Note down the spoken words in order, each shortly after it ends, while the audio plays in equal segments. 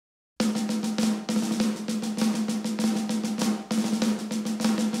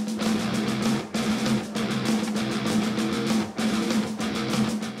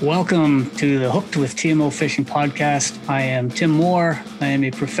Welcome to the Hooked with TMO Fishing Podcast. I am Tim Moore. I am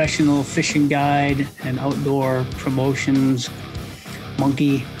a professional fishing guide and outdoor promotions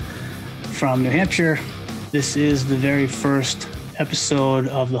monkey from New Hampshire. This is the very first episode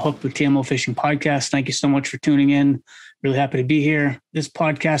of the Hooked with TMO Fishing Podcast. Thank you so much for tuning in. Really happy to be here. This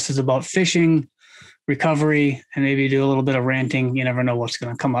podcast is about fishing, recovery, and maybe do a little bit of ranting. You never know what's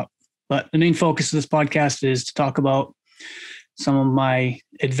going to come up. But the main focus of this podcast is to talk about some of my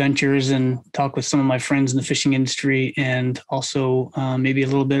adventures and talk with some of my friends in the fishing industry, and also maybe a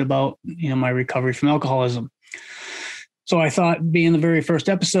little bit about, my recovery from alcoholism. So I thought, being the very first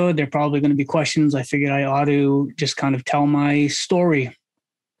episode, there are probably going to be questions. I figured I ought to just kind of tell my story,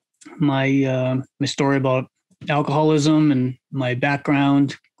 my story about alcoholism and my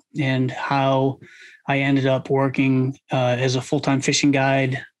background and how I ended up working as a full-time fishing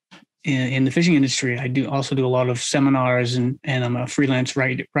guide in the fishing industry. I also do a lot of seminars, and I'm a freelance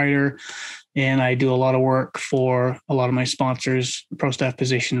writer, and I do a lot of work for a lot of my sponsors, pro staff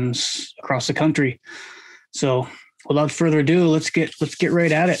positions across the country. So without further ado, let's get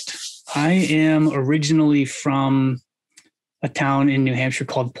right at it. I am originally from a town in New Hampshire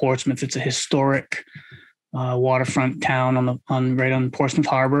called Portsmouth. It's a historic waterfront town right on Portsmouth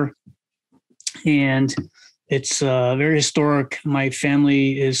Harbor, and it's very historic. My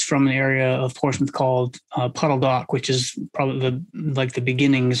family is from an area of Portsmouth called Puddle Dock, which is probably the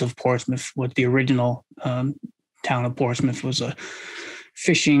beginnings of Portsmouth. What the original town of Portsmouth was, a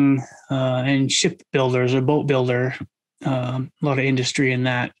fishing and ship builders or boat builder. A lot of industry in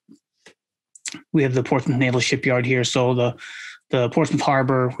that. We have the Portsmouth Naval Shipyard here, so the Portsmouth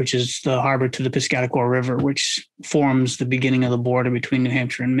Harbor, which is the harbor to the Piscataqua River, which forms the beginning of the border between New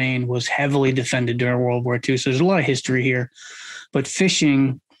Hampshire and Maine, was heavily defended during World War II. So there's a lot of history here. But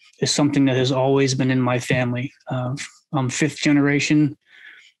fishing is something that has always been in my family. I'm fifth generation,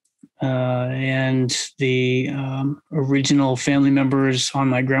 and the original family members on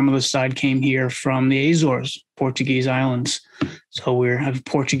my grandmother's side came here from the Azores, Portuguese islands. So we have a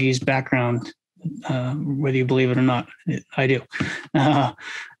Portuguese background. Whether you believe it or not, I do.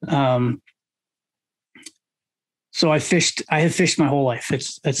 So I have fished my whole life.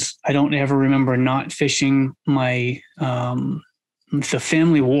 I don't ever remember not fishing. The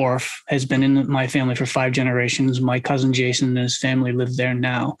family wharf has been in my family for 5 generations. My cousin Jason and his family live there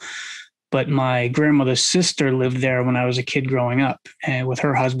now, but my grandmother's sister lived there when I was a kid growing up, and with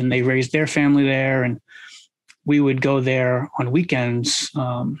her husband, they raised their family there, and we would go there on weekends.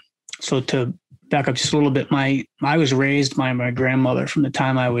 So to back up just a little bit, I was raised by my grandmother from the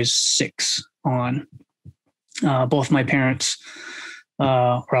time I was 6 on. Both my parents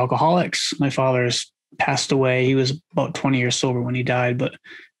were alcoholics. My father's passed away. He was about 20 years sober when he died, but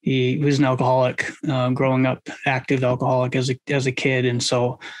he was an alcoholic, growing up, active alcoholic as a kid. And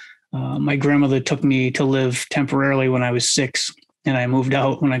so my grandmother took me to live temporarily when I was 6. And I moved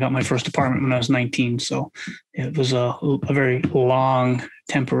out when I got my first apartment when I was 19. So it was a very long,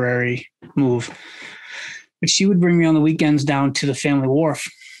 temporary move. But she would bring me on the weekends down to the family wharf.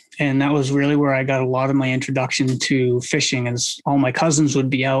 And that was really where I got a lot of my introduction to fishing, as all my cousins would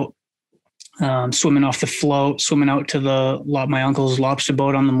be out swimming off the float, swimming out to my uncle's lobster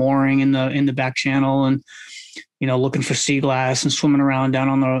boat on the mooring in the back channel, and looking for sea glass and swimming around down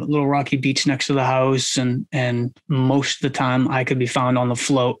on the little rocky beach next to the house. And most of the time I could be found on the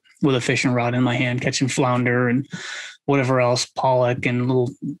float with a fishing rod in my hand, catching flounder and whatever else, pollock and little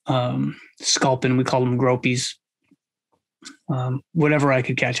sculpin. We call them gropies. Whatever I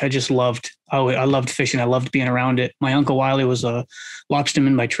could catch. I loved fishing. I loved being around it. My Uncle Wiley was a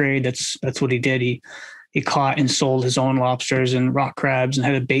lobsterman by trade. That's what he did. He caught and sold his own lobsters and rock crabs and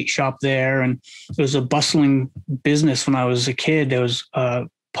had a bait shop there. And it was a bustling business when I was a kid. There was a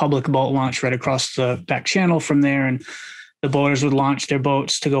public boat launch right across the back channel from there. And the boaters would launch their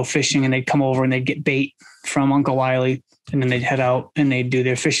boats to go fishing, and they'd come over and they'd get bait from Uncle Wiley. And then they'd head out and they'd do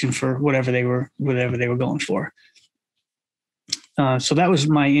their fishing for whatever they were going for. So that was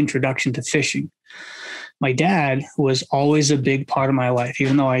my introduction to fishing. My dad was always a big part of my life.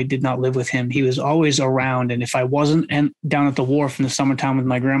 Even though I did not live with him, he was always around. And if I wasn't down at the wharf in the summertime with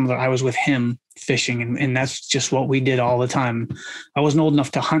my grandmother, I was with him fishing. And that's just what we did all the time. I wasn't old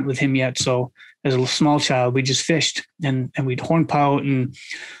enough to hunt with him yet. So as a small child, we just fished, and we'd hornpout and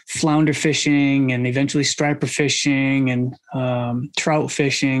flounder fishing, and eventually striper fishing and trout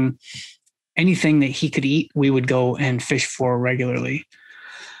fishing. Anything that he could eat, we would go and fish for regularly.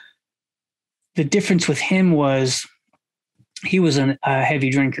 The difference with him was he was a heavy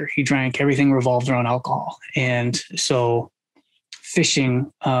drinker. He drank, everything revolved around alcohol. And so fishing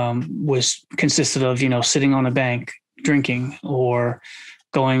consisted of, sitting on a bank drinking, or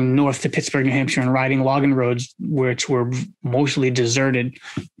going north to Pittsburgh, New Hampshire, and riding logging roads, which were mostly deserted,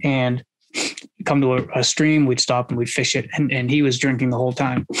 and come to a stream, we'd stop and we'd fish it. And he was drinking the whole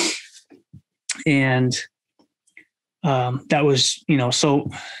time. And that was, so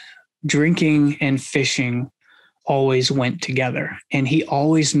drinking and fishing always went together, and he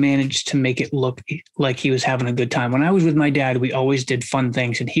always managed to make it look like he was having a good time. When I was with my dad, we always did fun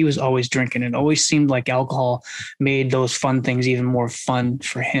things, and he was always drinking. It always seemed like alcohol made those fun things even more fun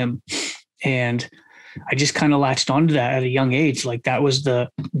for him. And I just kind of latched onto that at a young age. Like that was the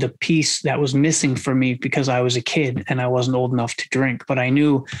piece that was missing for me because I was a kid and I wasn't old enough to drink. But I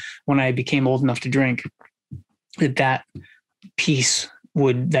knew when I became old enough to drink that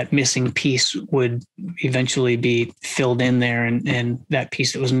missing piece would eventually be filled in there, and that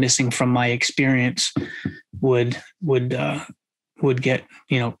piece that was missing from my experience would get,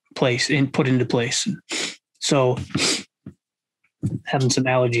 put into place. So having some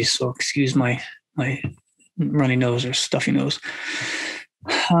allergies, so excuse my runny nose or stuffy nose.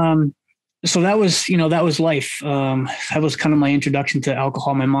 So that was life. That was kind of my introduction to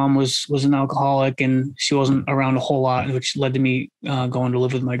alcohol. My mom was an alcoholic, and she wasn't around a whole lot, which led to me going to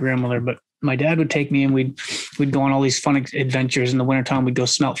live with my grandmother. But my dad would take me, and we'd go on all these fun adventures. In the wintertime, we'd go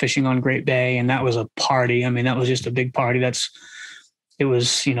smelt fishing on Great Bay, and that was a party. I mean, that was just a big party. It was,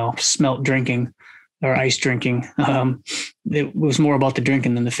 smelt drinking or ice drinking. It was more about the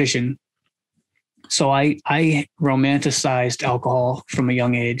drinking than the fishing. So I romanticized alcohol from a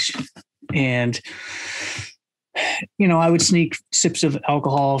young age. And, I would sneak sips of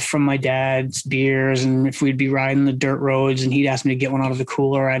alcohol from my dad's beers. And if we'd be riding the dirt roads and he'd ask me to get one out of the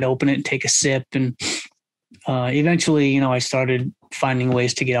cooler, I'd open it and take a sip. And eventually, I started finding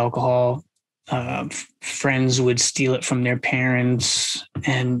ways to get alcohol. Friends would steal it from their parents,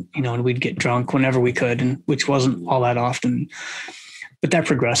 and, and we'd get drunk whenever we could, and which wasn't all that often. But that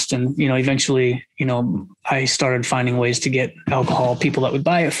progressed. And, eventually, I started finding ways to get alcohol, people that would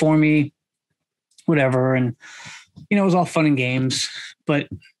buy it for me, whatever. And, it was all fun and games. But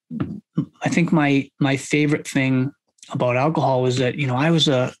I think my favorite thing about alcohol was that, I was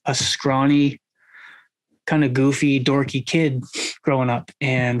a scrawny, kind of goofy, dorky kid growing up.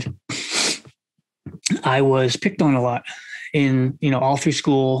 And I was picked on a lot all through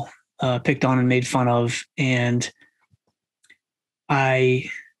school, picked on and made fun of. And I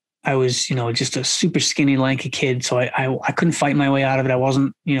was, just a super skinny, lanky kid. So I couldn't fight my way out of it. I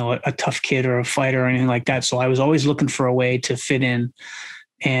wasn't, a tough kid or a fighter or anything like that. So I was always looking for a way to fit in.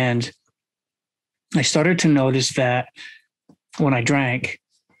 And I started to notice that when I drank,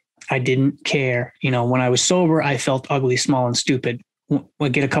 I didn't care. When I was sober, I felt ugly, small, and stupid.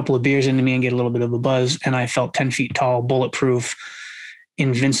 I'd get a couple of beers into me and get a little bit of a buzz, and I felt 10 feet tall, bulletproof,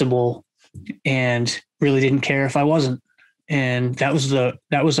 invincible, and really didn't care if I wasn't. And that was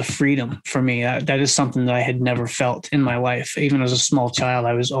a freedom for me. That is something that I had never felt in my life. Even as a small child,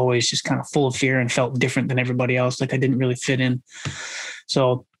 I was always just kind of full of fear and felt different than everybody else. Like I didn't really fit in.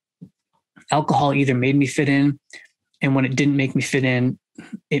 So alcohol either made me fit in, and when it didn't make me fit in,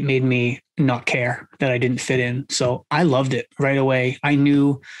 it made me not care that I didn't fit in. So I loved it right away. I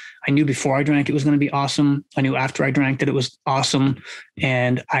knew before I drank it was going to be awesome. I knew after I drank that it was awesome.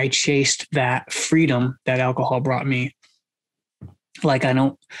 And I chased that freedom that alcohol brought me. Like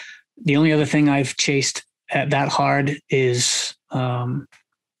the only other thing I've chased that hard is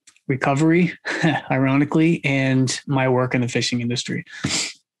recovery, ironically, and my work in the fishing industry.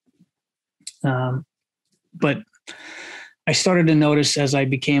 But I started to notice as I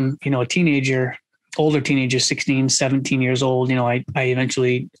became, a teenager, older teenager, 16, 17 years old, I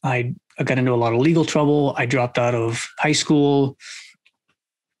eventually got into a lot of legal trouble. I dropped out of high school.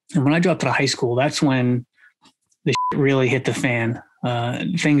 And when I dropped out of high school, that's when the shit really hit the fan.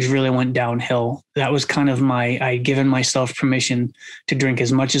 Things really went downhill. That was kind of I'd given myself permission to drink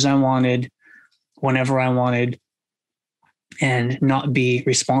as much as I wanted, whenever I wanted, and not be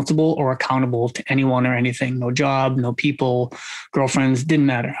responsible or accountable to anyone or anything. No job, no people, girlfriends, didn't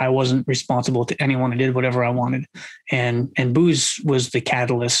matter. I wasn't responsible to anyone. I did whatever I wanted. And booze was the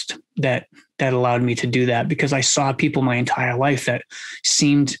catalyst that allowed me to do that, because I saw people my entire life that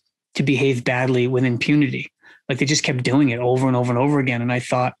seemed to behave badly with impunity. Like they just kept doing it over and over and over again. And I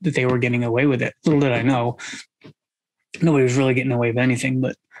thought that they were getting away with it. Little did I know, nobody was really getting away with anything.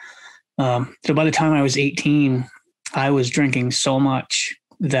 But so by the time I was 18, I was drinking so much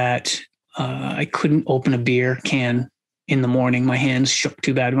that I couldn't open a beer can in the morning. My hands shook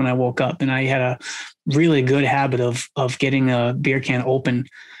too bad when I woke up. And I had a really good habit of getting a beer can open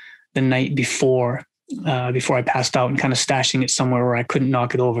the night before I passed out, and kind of stashing it somewhere where I couldn't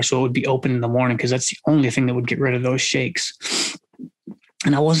knock it over. So it would be open in the morning, because that's the only thing that would get rid of those shakes.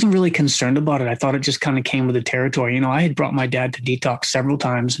 And I wasn't really concerned about it. I thought it just kind of came with the territory. I had brought my dad to detox several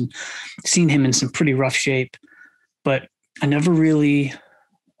times and seen him in some pretty rough shape, but I never really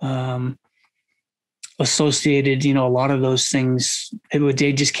associated, a lot of those things.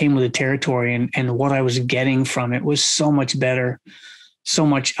 They just came with the territory, and what I was getting from it was so much better, so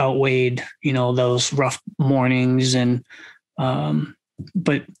much outweighed, those rough mornings. And,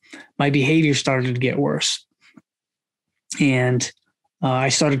 but my behavior started to get worse. And I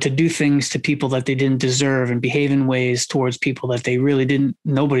started to do things to people that they didn't deserve and behave in ways towards people that they really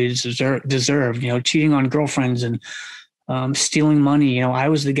nobody deserved, cheating on girlfriends and stealing money. I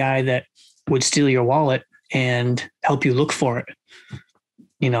was the guy that would steal your wallet and help you look for it,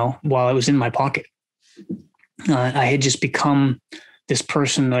 while it was in my pocket. I had just become this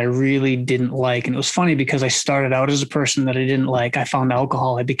person that I really didn't like. And it was funny because I started out as a person that I didn't like. I found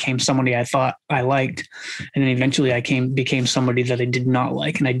alcohol. I became somebody I thought I liked. And then eventually I became somebody that I did not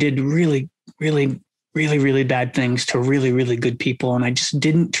like. And I did really, really, really, really bad things to really, really good people. And I just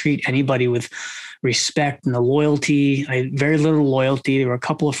didn't treat anybody with respect and the loyalty. I had very little loyalty. There were a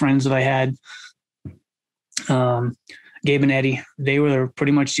couple of friends that I had, Gabe and Eddie. They were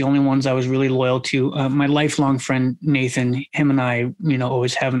pretty much the only ones I was really loyal to. My lifelong friend, Nathan, him and I,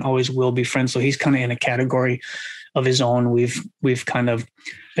 always have and always will be friends. So he's kind of in a category of his own. We've kind of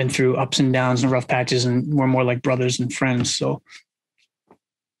been through ups and downs and rough patches, and we're more like brothers and friends. So,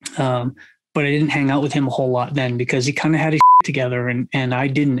 but I didn't hang out with him a whole lot then because he kind of had his shit together and I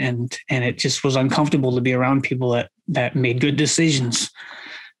didn't. And it just was uncomfortable to be around people that made good decisions,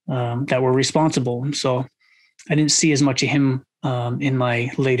 that were responsible. And so I didn't see as much of him in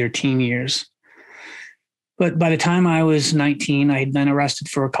my later teen years. But by the time I was 19, I had been arrested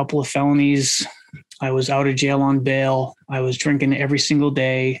for a couple of felonies. I was out of jail on bail. I was drinking every single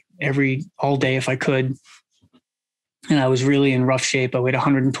day, all day if I could. And I was really in rough shape. I weighed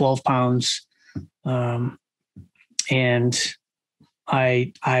 112 pounds. And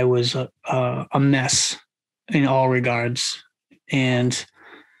I was a mess in all regards. And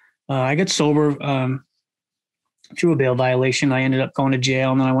I got sober through a bail violation. I ended up going to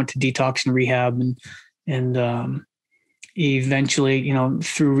jail, and then I went to detox and rehab, and eventually,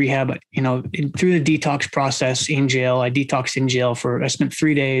 through rehab, through the detox process in jail, I detoxed in jail I spent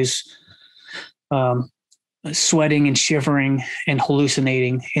 3 days sweating and shivering and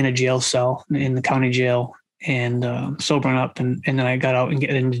hallucinating in a jail cell in the county jail, and sobering up. And then I got out and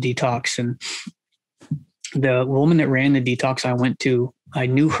get into detox. And the woman that ran the detox I went to, I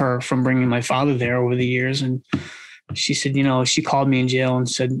knew her from bringing my father there over the years. And she said, she called me in jail and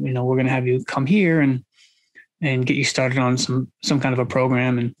said, we're going to have you come here and get you started on some kind of a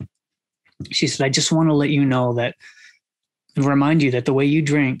program. And she said, I just want to let you know that, remind you that the way you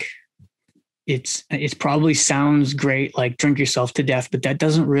drink, it's probably sounds great, like drink yourself to death, but that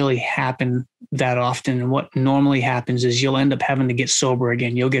doesn't really happen that often. And what normally happens is you'll end up having to get sober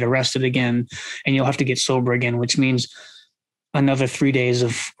again. You'll get arrested again, and you'll have to get sober again, which means another 3 days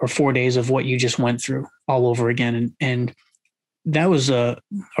or 4 days of what you just went through all over again. And that was a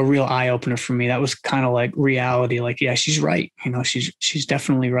real eye opener for me. That was kind of like reality. Like, yeah, she's right. She's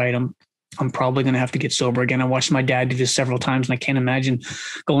definitely right. I'm probably going to have to get sober again. I watched my dad do this several times, and I can't imagine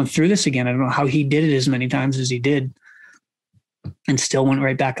going through this again. I don't know how he did it as many times as he did and still went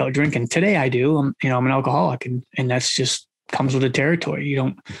right back out drinking. Today I do. I'm an alcoholic, and that's just comes with the territory.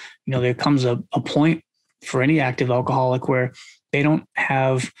 There comes a point for any active alcoholic where they don't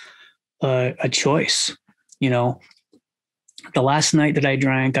have a choice. The last night that I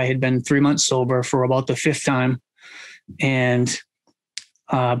drank, I had been 3 months sober for about the fifth time. And,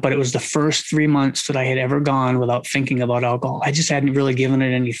 but it was the first 3 months that I had ever gone without thinking about alcohol. I just hadn't really given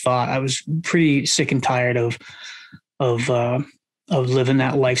it any thought. I was pretty sick and tired of living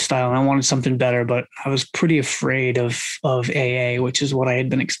that lifestyle, and I wanted something better, but I was pretty afraid of AA, which is what I had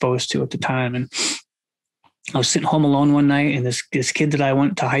been exposed to at the time. And I was sitting home alone one night, and this kid that I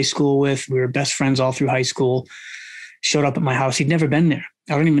went to high school with, we were best friends all through high school, showed up at my house. He'd never been there.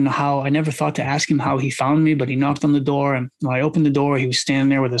 I don't even know how. I never thought to ask him how he found me, but he knocked on the door. And when I opened the door, he was standing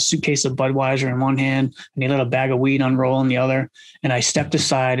there with a suitcase of Budweiser in one hand, and he let a bag of weed unroll in the other. And I stepped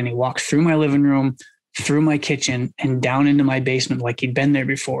aside, and he walked through my living room, through my kitchen, and down into my basement like he'd been there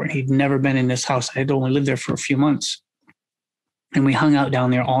before. And he'd never been in this house. I had only lived there for a few months. And we hung out down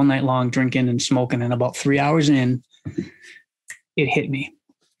there all night long, drinking and smoking. And about 3 hours in, it hit me.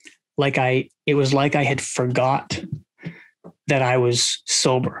 It was like I had forgot that I was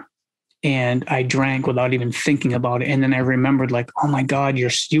sober, and I drank without even thinking about it. And then I remembered, like, oh my God,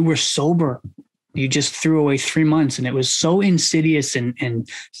 you were sober. You just threw away 3 months. And it was so insidious and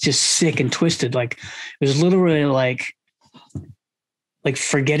just sick and twisted. Like, it was literally like like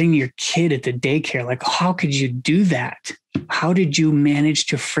forgetting your kid at the daycare. Like, how could you do that? How did you manage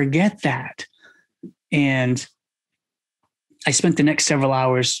to forget that? And I spent the next several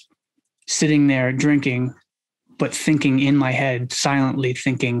hours sitting there drinking, but thinking in my head, silently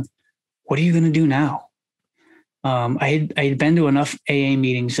thinking, what are you going to do now? I had been to enough AA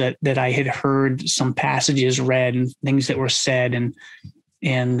meetings that I had heard some passages read and things that were said.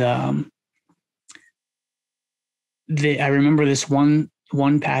 And I remember this one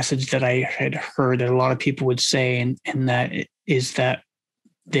passage that I had heard that a lot of people would say, and that is that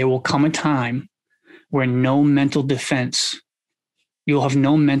there will come a time where you'll have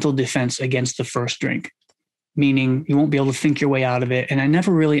no mental defense against the first drink, meaning you won't be able to think your way out of it. And I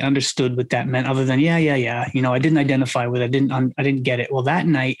never really understood what that meant other than, yeah. I didn't identify with it. I didn't get it. Well, that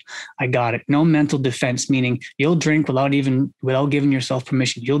night I got it. No mental defense, meaning you'll drink without giving yourself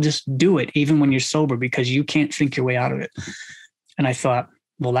permission. You'll just do it even when you're sober because you can't think your way out of it. And I thought,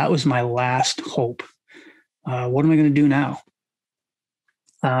 well, that was my last hope. What am I going to do now?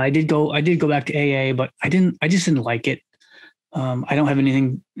 I did go back to AA, but I just didn't like it. I don't have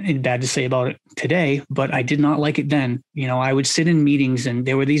anything bad to say about it today, but I did not like it then. I would sit in meetings and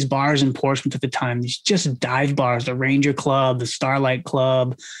there were these bars in Portsmouth at the time, these just dive bars, the Ranger Club, the Starlight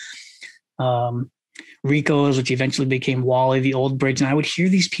Club, Rico's, which eventually became Wally, the Old Bridge. And I would hear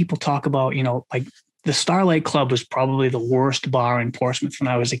these people talk about, like the Starlight Club was probably the worst bar in Portsmouth when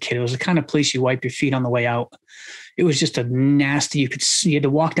I was a kid. It was the kind of place you wipe your feet on the way out. It was just a nasty, you had to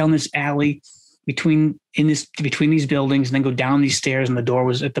walk down this alley between these buildings and then go down these stairs, and the door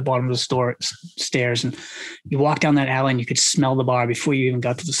was at the bottom of the stairs. And you walk down that alley and you could smell the bar before you even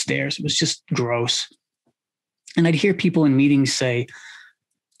got to the stairs. It was just gross. And I'd hear people in meetings say,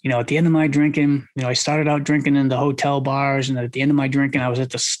 at the end of my drinking, I started out drinking in the hotel bars, and at the end of my drinking, I was at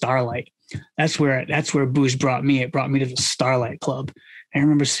the Starlight. That's where booze brought me. It brought me to the Starlight Club. I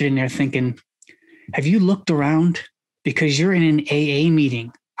remember sitting there thinking, have you looked around? Because you're in an AA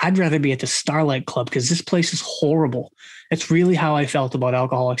meeting. I'd rather be at the Starlight Club because this place is horrible. That's really how I felt about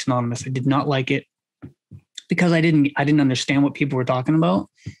Alcoholics Anonymous. I did not like it because I didn't understand what people were talking about.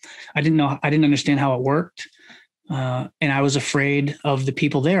 I didn't understand how it worked. And I was afraid of the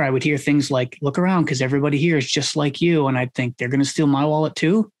people there. I would hear things like, look around because everybody here is just like you. And I'd think they're going to steal my wallet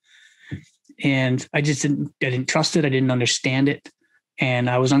too. And I didn't trust it. I didn't understand it.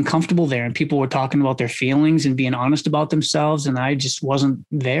 And I was uncomfortable there, and people were talking about their feelings and being honest about themselves. And I just wasn't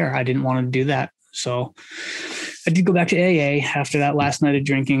there. I didn't want to do that. So I did go back to AA after that last night of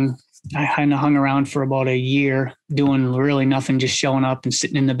drinking. I kind of hung around for about a year doing really nothing, just showing up and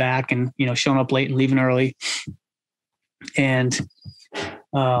sitting in the back and, showing up late and leaving early. And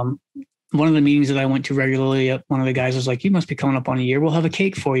one of the meetings that I went to regularly, one of the guys was like, you must be coming up on a year. We'll have a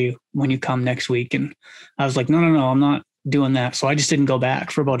cake for you when you come next week. And I was like, no, I'm not doing that. So I just didn't go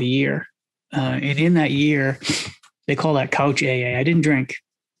back for about a year. And in that year, they call that couch AA. I didn't drink,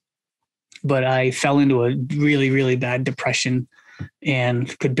 but I fell into a really, really bad depression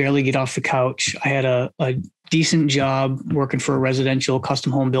and could barely get off the couch. I had a decent job working for a residential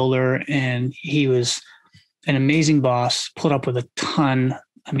custom home builder, and he was an amazing boss, put up with a ton.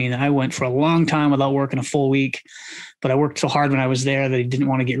 I mean, I went for a long time without working a full week, but I worked so hard when I was there that he didn't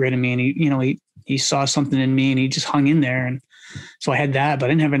want to get rid of me. And he saw something in me and he just hung in there. And so I had that, but I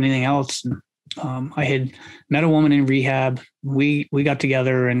didn't have anything else. And, I had met a woman in rehab. We got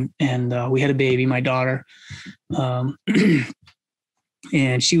together and we had a baby, my daughter.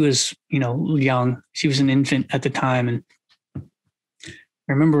 And she was, young. She was an infant at the time. And I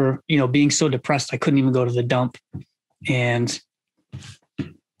remember, being so depressed, I couldn't even go to the dump. And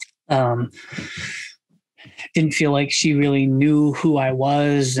didn't feel like she really knew who I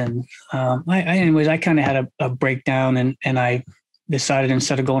was. And I kind of had a breakdown, and I decided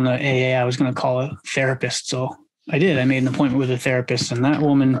instead of going to AA, I was going to call a therapist. So I did. I made an appointment with a therapist, and that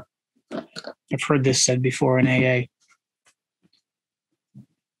woman, I've heard this said before in AA,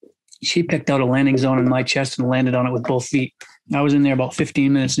 she picked out a landing zone in my chest and landed on it with both feet. I was in there about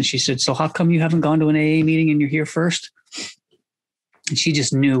 15 minutes, and she said, so how come you haven't gone to an AA meeting and you're here first? And she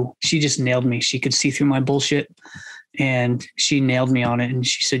just knew. She just nailed me. She could see through my bullshit, and she nailed me on it. And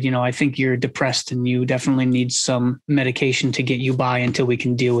she said, I think you're depressed and you definitely need some medication to get you by until we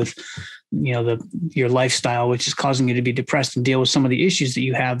can deal with, your lifestyle, which is causing you to be depressed, and deal with some of the issues that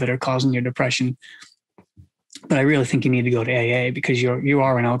you have that are causing your depression. But I really think you need to go to AA because you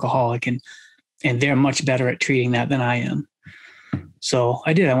are an alcoholic, and they're much better at treating that than I am. So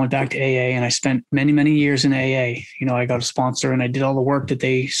I did. I went back to AA, and I spent many, many years in AA. I got a sponsor, and I did all the work that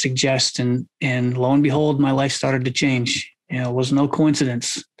they suggest. And lo and behold, my life started to change. It was no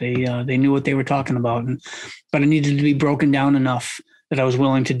coincidence. They knew what they were talking about. But I needed to be broken down enough that I was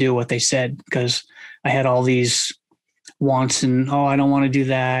willing to do what they said, because I had all these wants and, oh, I don't want to do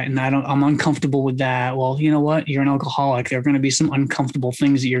that. And I'm uncomfortable with that. Well, you know what? You're an alcoholic. There are going to be some uncomfortable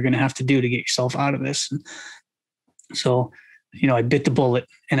things that you're going to have to do to get yourself out of this. And so, I bit the bullet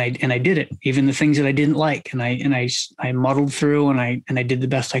and I did it, even the things that I didn't like. And I muddled through and I did the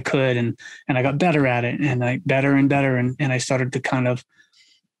best I could. And I got better at it, and better and better. And I started to kind of,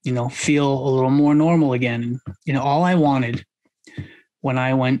 feel a little more normal again. And, all I wanted when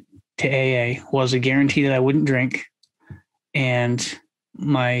I went to AA was a guarantee that I wouldn't drink. And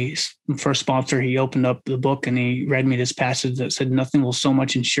my first sponsor, he opened up the book and he read me this passage that said, nothing will so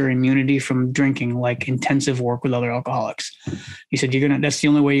much ensure immunity from drinking like intensive work with other alcoholics. He said, that's the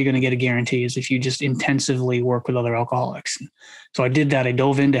only way you're going to get a guarantee, is if you just intensively work with other alcoholics. So I did that. I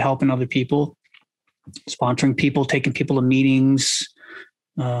dove into helping other people, sponsoring people, taking people to meetings.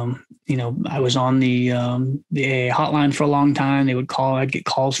 I was on the AA hotline for a long time. They would call, I'd get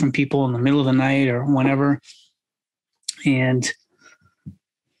calls from people in the middle of the night or whenever. And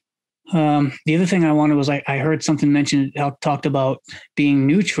the other thing I wanted was I heard something mentioned, talked about being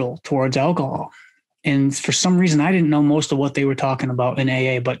neutral towards alcohol. And for some reason, I didn't know most of what they were talking about in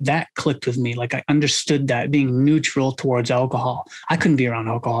AA, but that clicked with me. Like, I understood that, being neutral towards alcohol. I couldn't be around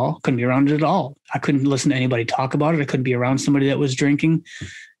alcohol, couldn't be around it at all. I couldn't listen to anybody talk about it. I couldn't be around somebody that was drinking.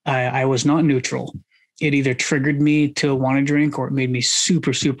 I was not neutral. It either triggered me to want to drink or it made me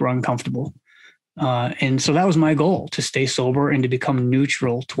super, super uncomfortable. And so that was my goal, to stay sober and to become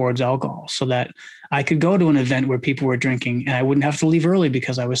neutral towards alcohol, so that I could go to an event where people were drinking and I wouldn't have to leave early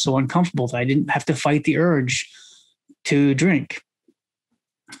because I was so uncomfortable that I didn't have to fight the urge to drink.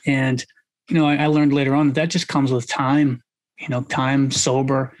 And, I learned later on that just comes with time, time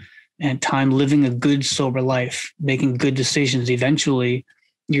sober and time living a good sober life, making good decisions. Eventually,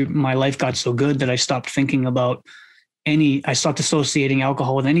 my life got so good that I stopped thinking about I stopped associating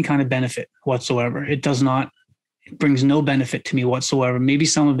alcohol with any kind of benefit whatsoever. It brings no benefit to me whatsoever. Maybe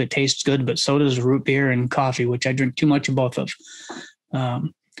some of it tastes good, but so does root beer and coffee, which I drink too much of both of.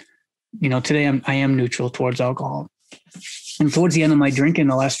 Today I am neutral towards alcohol. And towards the end of my drinking,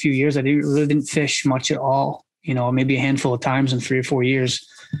 the last few years, I really didn't fish much at all, maybe a handful of times in 3 or 4 years.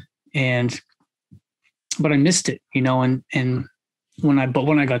 But I missed it, and when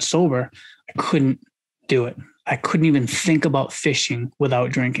I got sober, I couldn't do it. I couldn't even think about fishing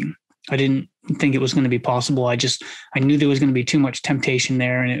without drinking. I didn't think it was going to be possible. I knew there was going to be too much temptation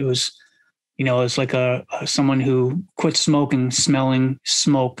there. And it was, it's like someone who quit smoking, smelling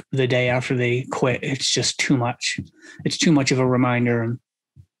smoke the day after they quit. It's just too much. It's too much of a reminder. And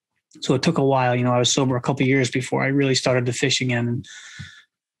so it took a while. I was sober a couple of years before I really started to fish again. And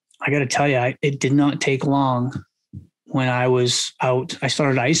I got to tell you, it did not take long. When I was out, I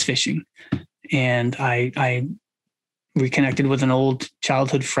started ice fishing. And I reconnected with an old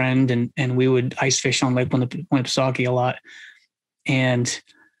childhood friend, and we would ice fish on Lake Winnipesaukee a lot. And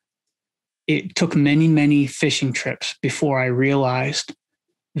it took many, many fishing trips before I realized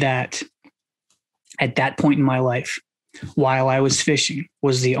that at that point in my life, while I was fishing,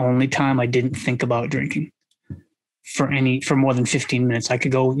 was the only time I didn't think about drinking for more than 15 minutes. I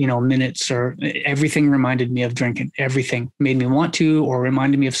could go, minutes, or everything reminded me of drinking. Everything made me want to, or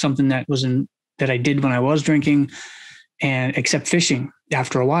reminded me of something that I did when I was drinking. And except fishing,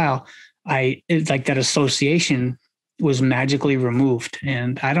 after a while, like that association was magically removed.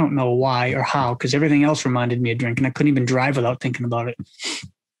 And I don't know why or how, because everything else reminded me of drinking. I couldn't even drive without thinking about it.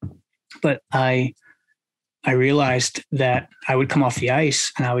 But I realized that I would come off the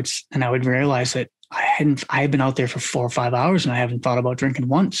ice and I would realize that I had been out there for 4 or 5 hours and I haven't thought about drinking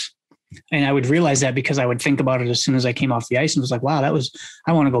once. And I would realize that because I would think about it as soon as I came off the ice and was like, wow,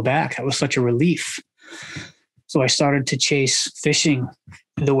 I want to go back. That was such a relief. So I started to chase fishing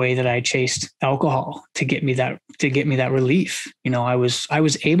the way that I chased alcohol to get me that relief. I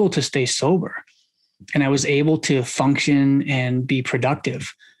was able to stay sober and I was able to function and be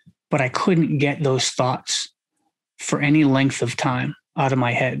productive, but I couldn't get those thoughts for any length of time out of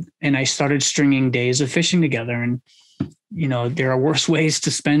my head. And I started stringing days of fishing together. And, there are worse ways to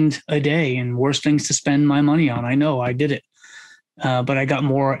spend a day and worse things to spend my money on. I know I did it. But I got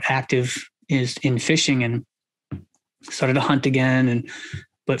more active in fishing and started to hunt again.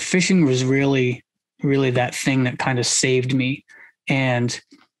 But fishing was really, really that thing that kind of saved me. And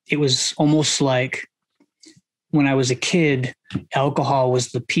it was almost like when I was a kid, alcohol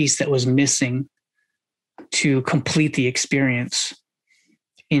was the piece that was missing to complete the experience.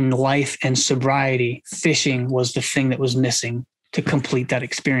 In life and sobriety, fishing was the thing that was missing to complete that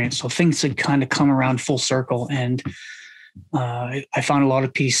experience. So things had kind of come around full circle. And I found a lot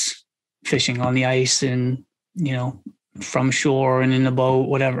of peace fishing on the ice and, from shore and in a boat,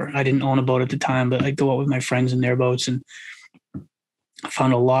 whatever. I didn't own a boat at the time, but I'd go out with my friends in their boats, and I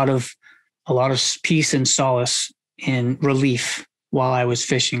found a lot of peace and solace and relief while I was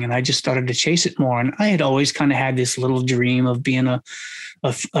fishing. And I just started to chase it more. And I had always kind of had this little dream of being a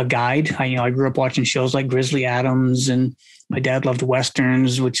guide. I grew up watching shows like Grizzly Adams, and my dad loved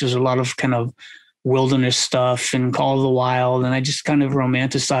Westerns, which was a lot of kind of wilderness stuff and Call of the Wild. And I just kind of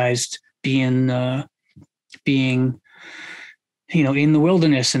romanticized being in the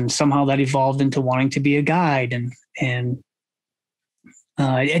wilderness, and somehow that evolved into wanting to be a guide. And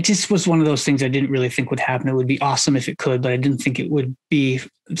it just was one of those things I didn't really think would happen. It would be awesome if it could, but I didn't think it would be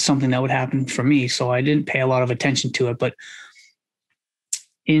something that would happen for me. So I didn't pay a lot of attention to it. But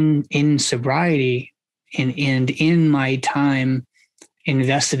in sobriety and in my time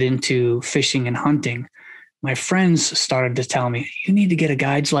invested into fishing and hunting, my friends started to tell me, you need to get a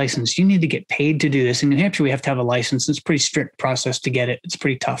guide's license. You need to get paid to do this. In New Hampshire, we have to have a license. It's a pretty strict process to get it. It's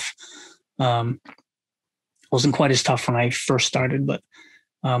pretty tough. Wasn't quite as tough when I first started, but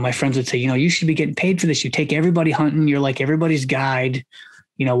my friends would say, you should be getting paid for this. You take everybody hunting. You're like everybody's guide.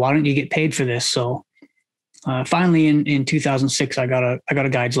 Why don't you get paid for this? So finally in 2006, I got a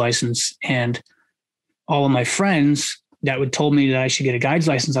guide's license, and all of my friends that would told me that I should get a guide's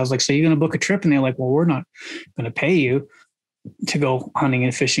license, I was like, so you're going to book a trip? And they're like, well, we're not going to pay you to go hunting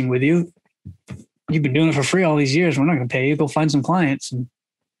and fishing with you. You've been doing it for free all these years. We're not going to pay you. Go find some clients. And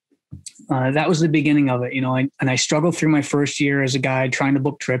that was the beginning of it, and I struggled through my first year as a guide, trying to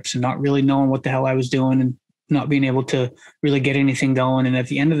book trips and not really knowing what the hell I was doing and not being able to really get anything going. And at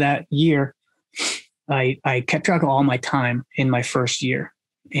the end of that year, I kept track of all my time in my first year.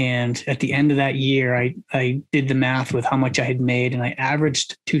 And at the end of that year, I did the math with how much I had made, and I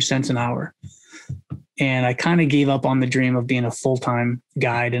averaged 2 cents an hour. And I kind of gave up on the dream of being a full-time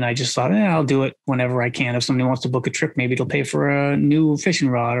guide. And I just thought, I'll do it whenever I can. If somebody wants to book a trip, maybe it'll pay for a new fishing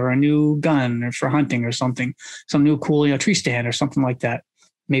rod or a new gun or for hunting or something, some new cool, tree stand or something like that.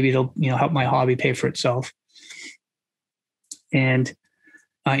 Maybe it'll, help my hobby pay for itself. And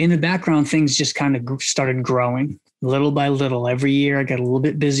in the background, things just kind of started growing little by little. Every year I got a little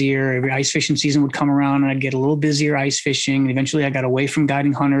bit busier. Every ice fishing season would come around and I'd get a little busier ice fishing. And eventually I got away from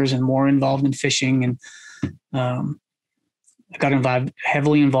guiding hunters and more involved in fishing. And I got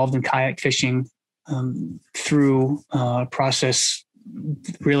heavily involved in kayak fishing through a process.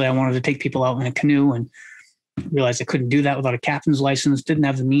 Really, I wanted to take people out in a canoe, and realized I couldn't do that without a captain's license. Didn't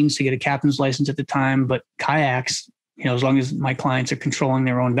have the means to get a captain's license at the time, but kayaks, as long as my clients are controlling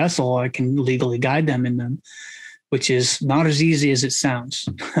their own vessel, I can legally guide them in them, which is not as easy as it sounds.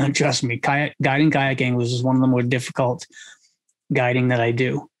 Trust me, guiding kayak anglers is one of the more difficult guiding that I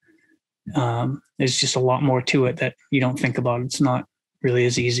do. There's just a lot more to it that you don't think about. It's not really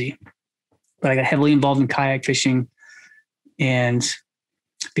as easy. But I got heavily involved in kayak fishing. And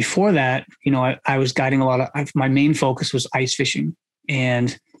before that, I was guiding a lot of, my main focus was ice fishing.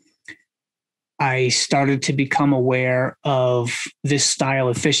 And I started to become aware of this style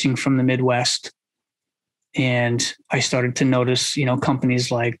of fishing from the Midwest. And I started to notice, companies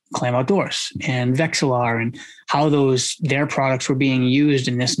like Clam Outdoors and Vexilar and how their products were being used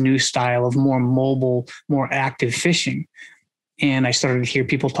in this new style of more mobile, more active fishing. And I started to hear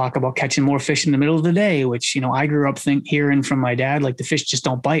people talk about catching more fish in the middle of the day, which, I grew up hearing from my dad, like the fish just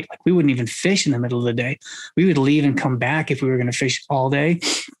don't bite. Like we wouldn't even fish in the middle of the day. We would leave and come back if we were going to fish all day,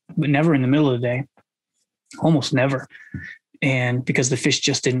 but never in the middle of the day, almost never. And because the fish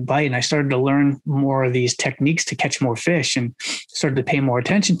just didn't bite. And I started to learn more of these techniques to catch more fish and started to pay more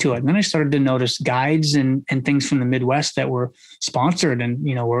attention to it. And then I started to notice guides and things from the Midwest that were sponsored and,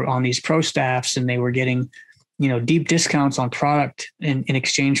 were on these pro staffs, and they were getting, deep discounts on product in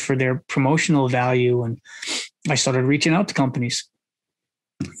exchange for their promotional value. And I started reaching out to companies.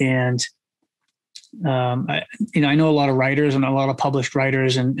 And, I know a lot of writers and a lot of published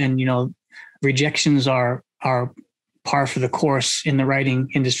writers and rejections are par for the course in the writing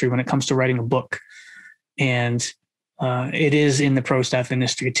industry when it comes to writing a book. And it is in the pro staff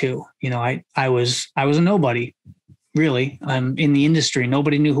industry too. I was a nobody, really. I'm in the industry.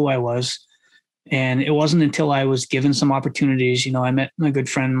 Nobody knew who I was. And it wasn't until I was given some opportunities, I met my good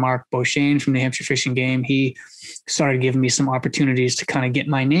friend, Mark Beauchesne from the New Hampshire Fish and Game. He started giving me some opportunities to kind of get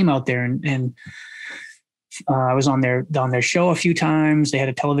my name out there. And I was on their show a few times. They had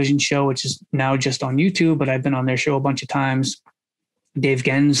a television show, which is now just on YouTube, but I've been on their show a bunch of times. Dave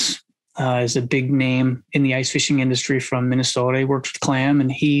Gens is a big name in the ice fishing industry from Minnesota. He worked with Clam,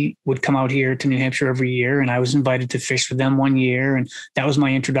 and he would come out here to New Hampshire every year. And I was invited to fish with them one year. And that was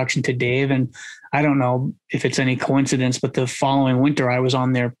my introduction to Dave. And I don't know if it's any coincidence, but the following winter I was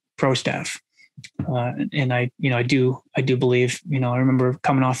on their pro staff. And I do believe, I remember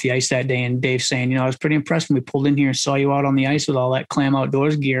coming off the ice that day and Dave saying, I was pretty impressed when we pulled in here and saw you out on the ice with all that Clam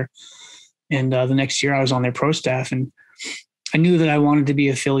Outdoors gear. And the next year I was on their pro staff, and I knew that I wanted to be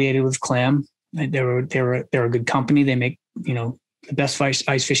affiliated with Clam. They're a good company. They make, the best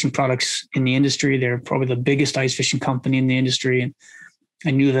ice fishing products in the industry. They're probably the biggest ice fishing company in the industry. And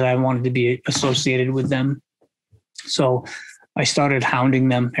I knew that I wanted to be associated with them. So I started hounding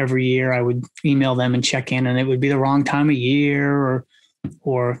them every year. I would email them and check in, and it would be the wrong time of year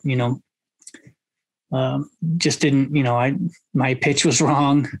or just didn't, my pitch was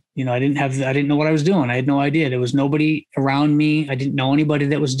wrong. I didn't know what I was doing. I had no idea. There was nobody around me. I didn't know anybody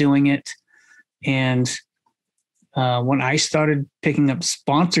that was doing it. And when I started picking up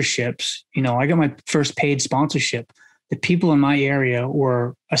sponsorships, I got my first paid sponsorship. The people in my area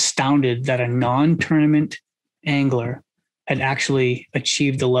were astounded that a non-tournament angler had actually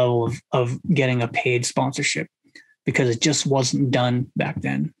achieved the level of getting a paid sponsorship, because it just wasn't done back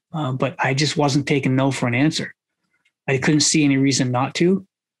then. But I just wasn't taking no for an answer. I couldn't see any reason not to.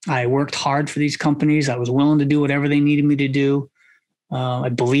 I worked hard for these companies. I was willing to do whatever they needed me to do. I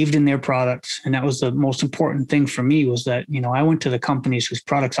believed in their products. And that was the most important thing for me, was that, I went to the companies whose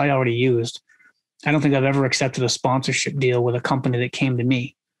products I already used. I don't think I've ever accepted a sponsorship deal with a company that came to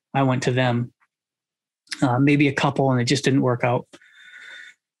me. I went to them, maybe a couple, and it just didn't work out.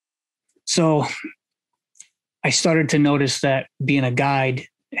 So I started to notice that being a guide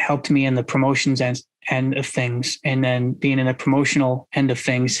helped me in the promotions end of things. And then being in the promotional end of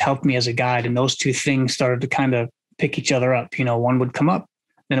things helped me as a guide. And those two things started to kind of pick each other up. One would come up,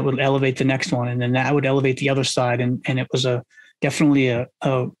 then it would elevate the next one, and then that would elevate the other side. And it was definitely a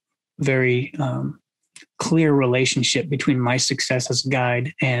very clear relationship between my success as a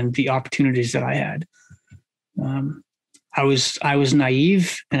guide and the opportunities that I had. I was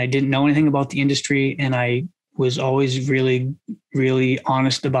naive, and I didn't know anything about the industry, and I was always really, really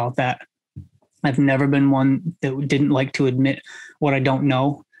honest about that. I've never been one that didn't like to admit what I don't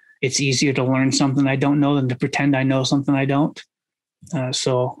know. It's easier to learn something I don't know than to pretend I know something I don't.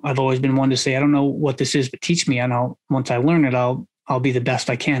 So I've always been one to say, I don't know what this is, but teach me. And once I learn it, I'll be the best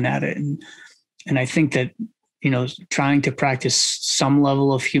I can at it. And I think that, trying to practice some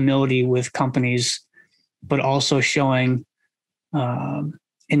level of humility with companies, but also showing an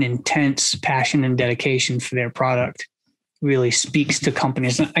intense passion and dedication for their product really speaks to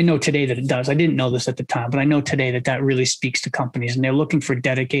companies. I know today that it does. I didn't know this at the time, but I know today that really speaks to companies, and they're looking for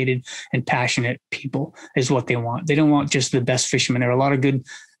dedicated and passionate people is what they want. They don't want just the best fishermen. There are a lot of good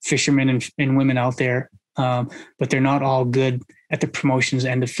fishermen and women out there, but they're not all good at the promotions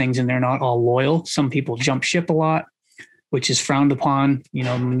end of things, and they're not all loyal. Some people jump ship a lot, which is frowned upon.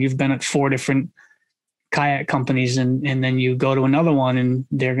 When you've been at 4 different kayak companies and then you go to another one and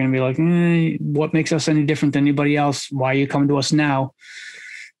they're going to be like, what makes us any different than anybody else? Why are you coming to us now?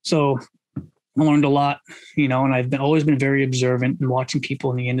 So I learned a lot, and I've always been very observant and watching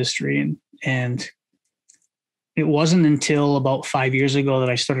people in the industry. And it wasn't until about 5 years ago that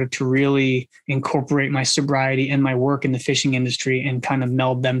I started to really incorporate my sobriety and my work in the fishing industry and kind of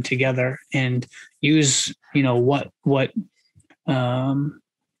meld them together and use, what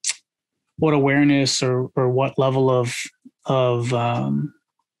awareness or what level of I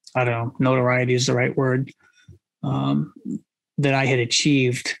don't know, notoriety is the right word, that I had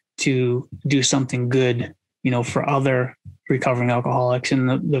achieved to do something good, for other recovering alcoholics.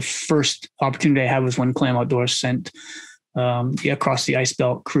 And the first opportunity I had was when Clam Outdoors sent the Across the Ice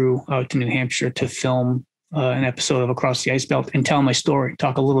Belt crew out to New Hampshire to film an episode of Across the Ice Belt and tell my story,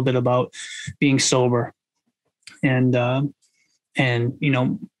 talk a little bit about being sober and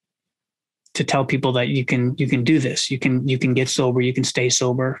to tell people that you can do this, you can get sober, you can stay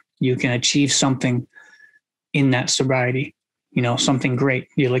sober, you can achieve something in that sobriety, something great.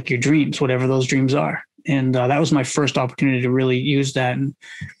 You like your dreams, whatever those dreams are. And that was my first opportunity to really use that.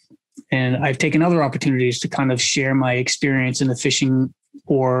 And I've taken other opportunities to kind of share my experience in the fishing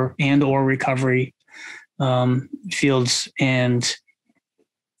or recovery fields, and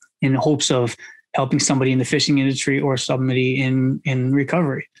in hopes of helping somebody in the fishing industry or somebody in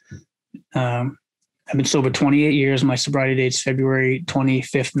recovery. I've been sober 28 years. My sobriety date's February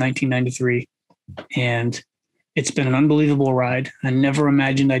 25th, 1993. And it's been an unbelievable ride. I never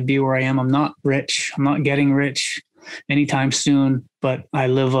imagined I'd be where I am. I'm not rich. I'm not getting rich anytime soon, but I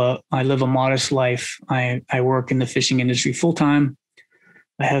live a modest life. I work in the fishing industry full time.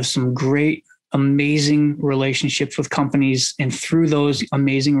 I have some great, amazing relationships with companies. And through those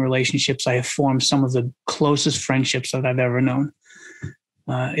amazing relationships, I have formed some of the closest friendships that I've ever known.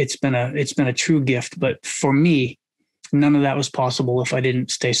 It's been a true gift, but for me, none of that was possible if I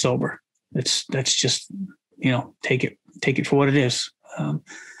didn't stay sober. that's just, take it for what it is.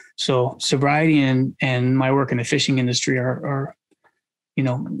 So sobriety and my work in the fishing industry are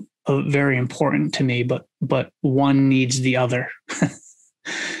very important to me, but one needs the other.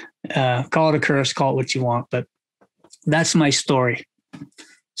 Call it a curse, call it what you want, but that's my story.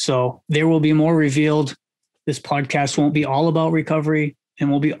 So there will be more revealed. This podcast won't be all about recovery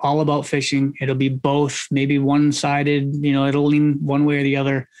and won't be all about fishing. It'll be both, maybe one-sided, it'll lean one way or the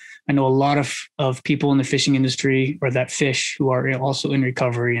other. I know a lot of people in the fishing industry or that fish who are also in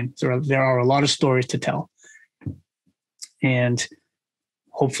recovery. And there are a lot of stories to tell. And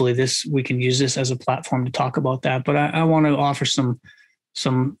hopefully we can use this as a platform to talk about that. But I want to offer some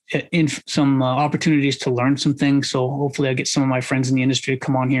opportunities to learn some things. So hopefully I get some of my friends in the industry to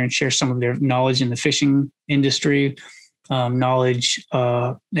come on here and share some of their knowledge in the fishing industry, knowledge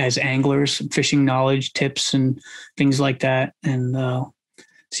as anglers, fishing knowledge, tips and things like that. And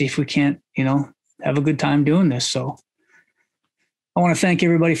see if we can't, have a good time doing this. So I want to thank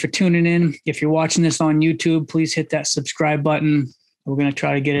everybody for tuning in. If you're watching this on YouTube, please hit that subscribe button. We're going to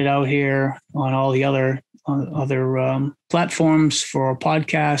try to get it out here on all the other platforms for our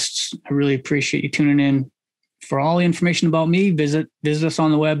podcasts. I really appreciate you tuning in. For all the information about me, visit us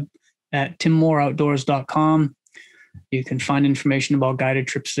on the web at timmoreoutdoors.com. You can find information about guided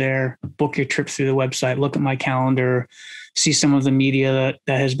trips there, book your trip through the website, look at my calendar, see some of the media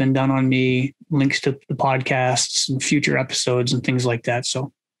that has been done on me, links to the podcasts and future episodes and things like that.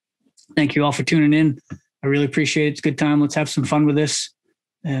 So thank you all for tuning in. I really appreciate it. It's a good time. Let's have some fun with this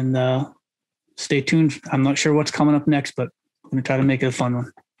and stay tuned. I'm not sure what's coming up next, but I'm going to try to make it a fun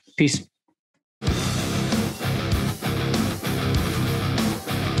one. Peace.